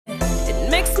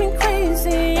makes me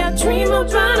crazy. I dream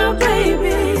about our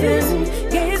babies,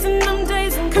 gazing them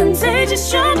days and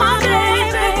contagious. You're my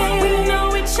baby. We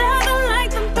know each other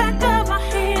like the back of our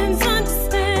hands.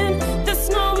 Understand, there's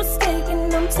no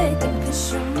mistaking. I'm taking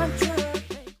this. You're my drug.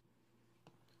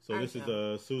 So this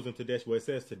is Susan Tedeschi. Well, it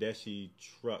says Tedeschi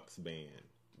Trucks Band.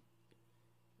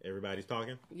 Everybody's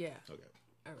talking? Yeah. Okay.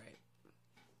 All right.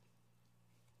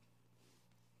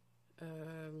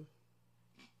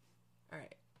 All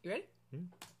right. You ready? Hmm?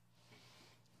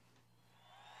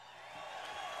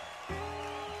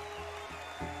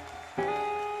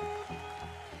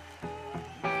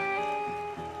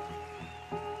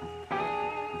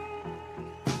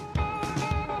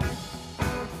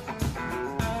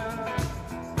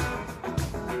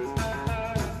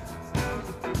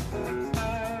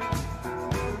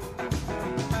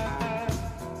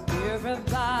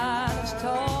 Everybody's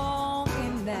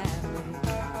talking at me.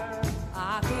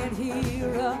 I can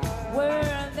hear a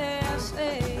word they're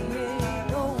saying.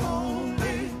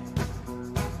 Only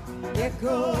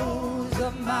echoes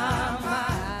of my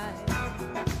mind.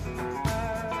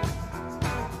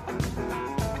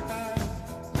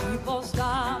 People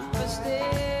stop for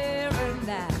staring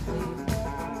at me.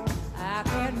 I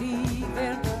can't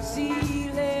even see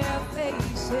their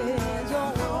faces.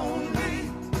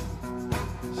 Only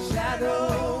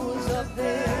shadows of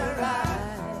their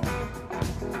eyes.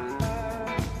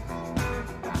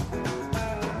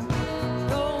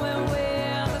 Going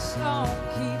where the sun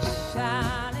keeps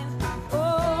shining,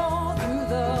 oh, through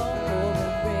the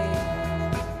pouring rain.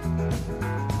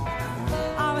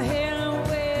 I'm heading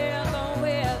where the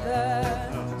weather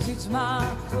suits my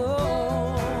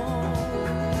clothes,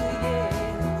 yeah.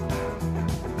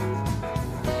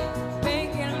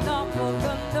 Making up for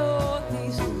the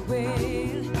northeast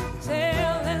wind,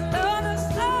 sailing on the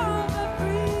summer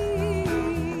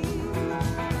breeze,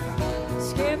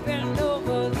 skipping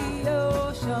over the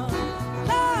ocean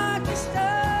like a stone.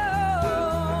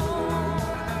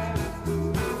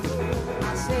 I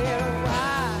said,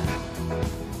 why,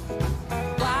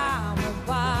 why,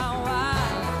 why,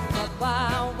 why, why,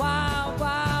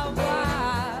 why,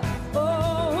 why, oh,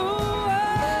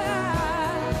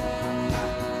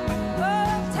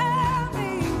 tell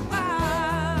me why.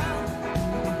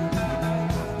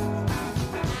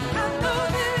 I know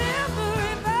that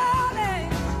everybody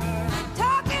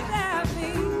talking at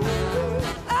me.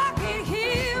 I can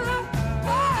hear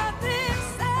what they're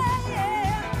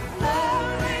saying.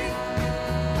 Lonely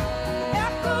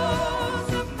echoes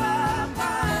of my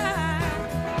mind.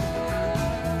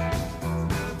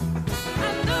 I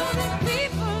know that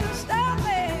people stop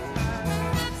me,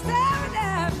 staring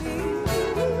at me.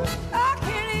 I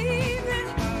can't even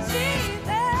see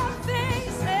their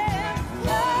faces.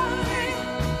 Lonely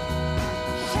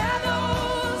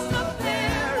shadows of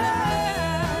their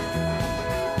eyes.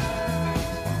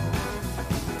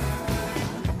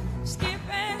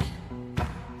 Skipping,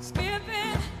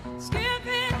 skipping,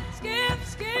 skipping,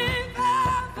 skip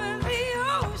over the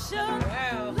ocean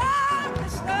like a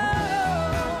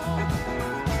stone.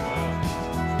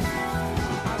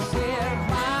 I said,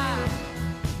 why,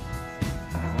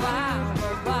 why,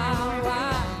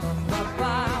 why,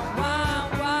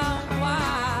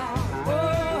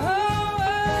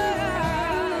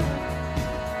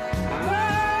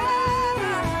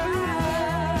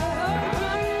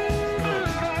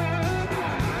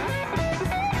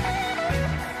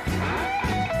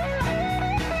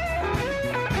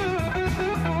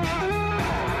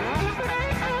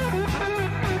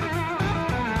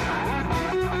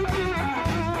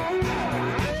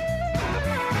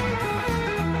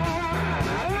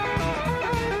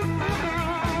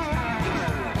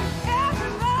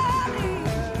 everybody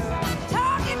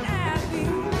talking at me.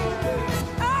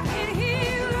 I can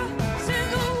hear a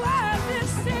single word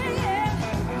they're saying.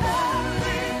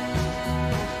 Lonely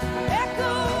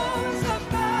echoes of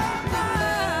my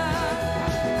mind.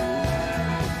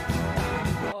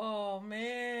 Oh,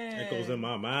 man. Echoes in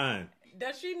my mind.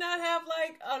 Does she not have,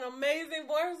 like, an amazing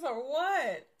voice or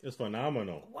what? It's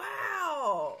phenomenal.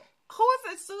 Wow. Who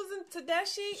is it? Susan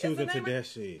Tedeschi? Is the Susan name of-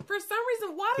 Tedeschi. For some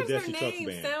reason, why does Tedeschi her Trucks name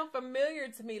Band. sound familiar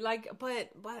to me? Like, but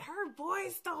her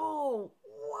voice though,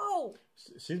 whoa!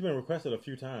 She's been requested a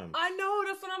few times. I know,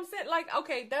 that's what I'm saying. Like,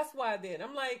 okay, that's why I did.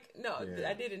 I'm like, no, Yeah.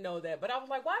 I didn't know that, but I was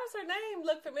like, why does her name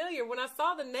look familiar? When I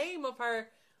saw the name of her,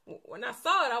 when I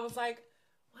saw it, I was like,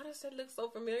 why does that look so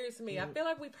familiar to me? I feel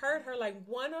like we've heard her like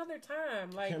one other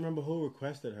time. I Like, can't remember who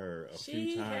requested her a few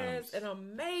she times. has an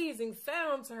amazing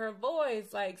sound to her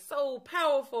voice, like so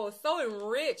powerful, so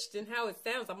enriched in how it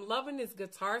sounds. I'm loving this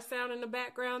guitar sound in the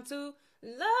background too.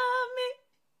 Love me.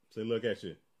 So look at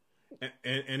you.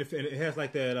 And it has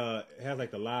like that. It has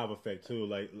like the live effect too,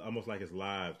 like almost like it's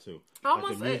live too.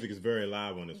 Almost like the music is very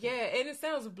live on this. Yeah, and it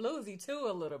sounds bluesy too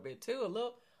a little bit too.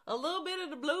 A little bit of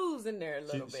the blues in there a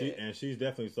little bit. And she's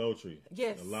definitely sultry.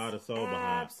 Yes, a lot of soul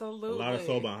behind. Absolutely, a lot of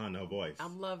soul behind her voice.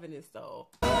 I'm loving it so.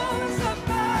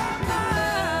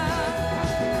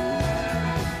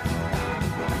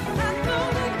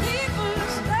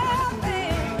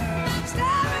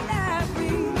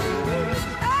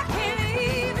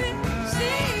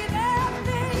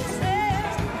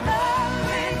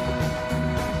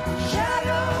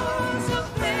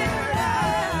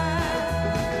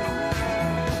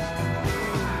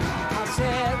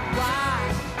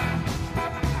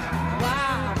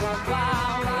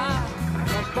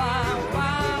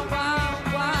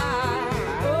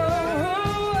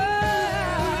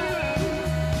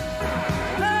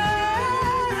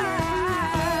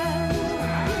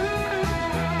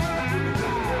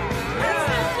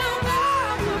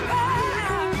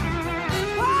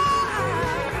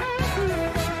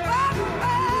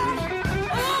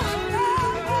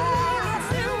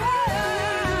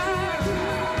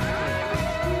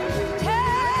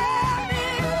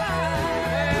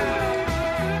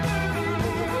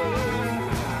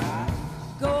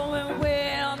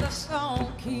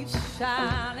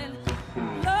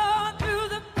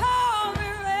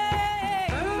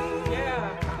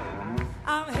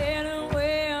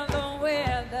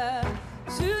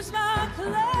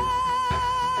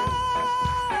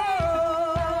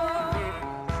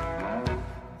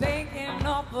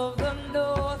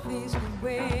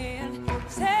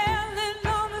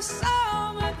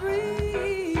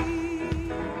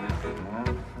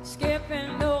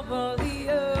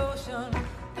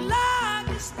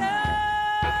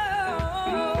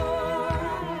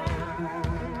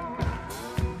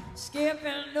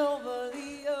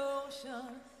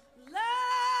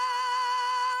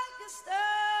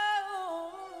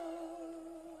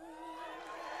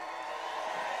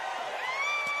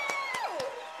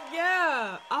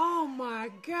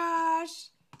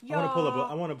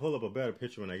 I want to pull up a better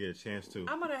picture when I get a chance to.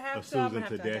 I'm gonna have to. Susan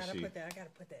Tedeschi. I gotta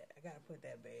put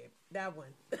that, babe. That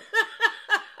one.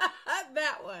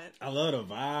 That one. I love the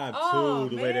vibe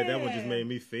too. The way that one just made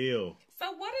me feel.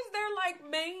 So, what is their like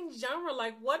main genre?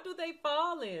 Like, what do they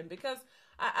fall in? Because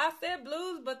I said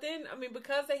blues, but then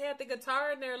because they had the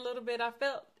guitar in there a little bit, I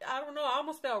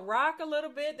almost felt rock a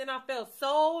little bit. Then I felt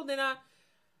soul. Then I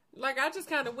just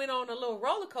kind of went on a little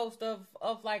roller coaster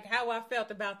of like how I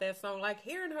felt about that song. Like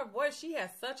hearing her voice, she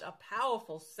has such a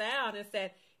powerful sound. It's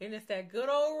that good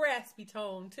old raspy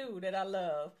tone too that I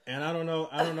love. And I don't know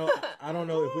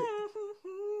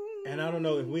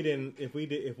if we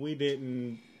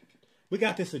didn't. We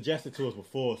got this suggested to us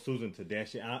before, Susan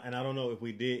Tedeschi, and I don't know if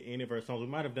we did any of her songs. We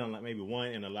might have done like maybe one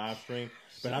in a live stream,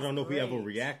 but I don't know if we ever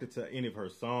reacted to any of her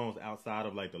songs outside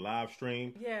of like the live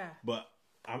stream. Yeah. But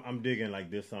I'm digging like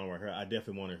this song right here. I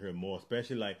definitely want to hear more,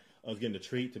 especially like us getting the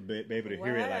treat to be able to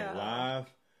hear it like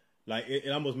live. Like it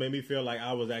almost made me feel like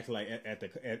I was actually like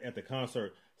at the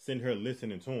concert, sitting here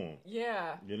listening to him.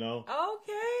 Yeah. You know.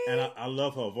 Okay. And I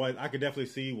love her voice. I could definitely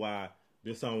see why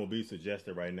this song will be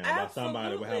suggested right now by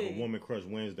somebody who have a Woman Crush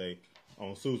Wednesday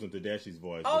on Susan Tedeschi's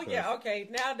voice. Oh yeah, okay.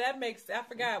 Now that makes I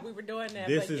forgot we were doing that.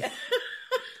 This is. I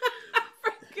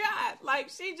forgot.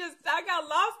 Like I got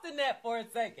lost in that for a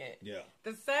second. Yeah.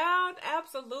 The sound,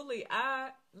 absolutely. I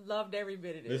loved every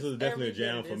bit of this. This is definitely a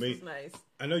jam for me. Nice.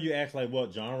 I know you asked like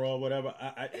what genre or whatever.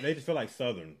 They just feel like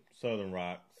southern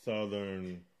rock,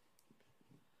 southern.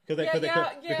 Because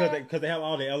they have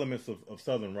all the elements of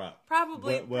southern rock.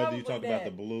 Probably. Whether you talk about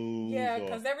the blues. Yeah,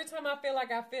 because every time I feel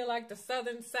like the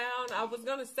southern sound, I was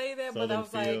gonna say that, but I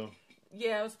was like,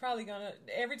 yeah, I was probably gonna.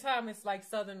 Every time it's like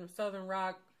southern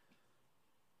rock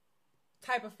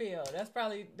type of feel. That's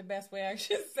probably the best way I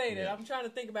should say that. I'm trying to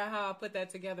think about how I put that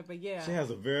together, but yeah, she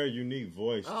has a very unique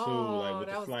voice too, like with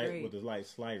the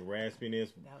slight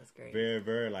raspiness. That was great. Very,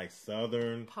 very like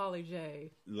southern. Polly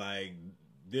J. Like.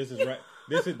 This is right.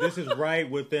 This is right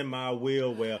within my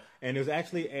wheel well, and there's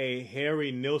actually a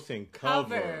Harry Nilsson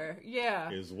cover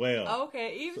as well.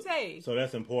 Okay, even taste. So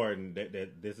that's important.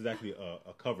 That this is actually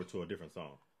a cover to a different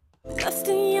song. Lust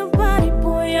in your body,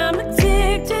 boy, I'm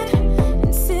addicted.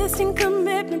 Insisting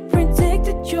commitment,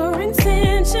 predicted your intent.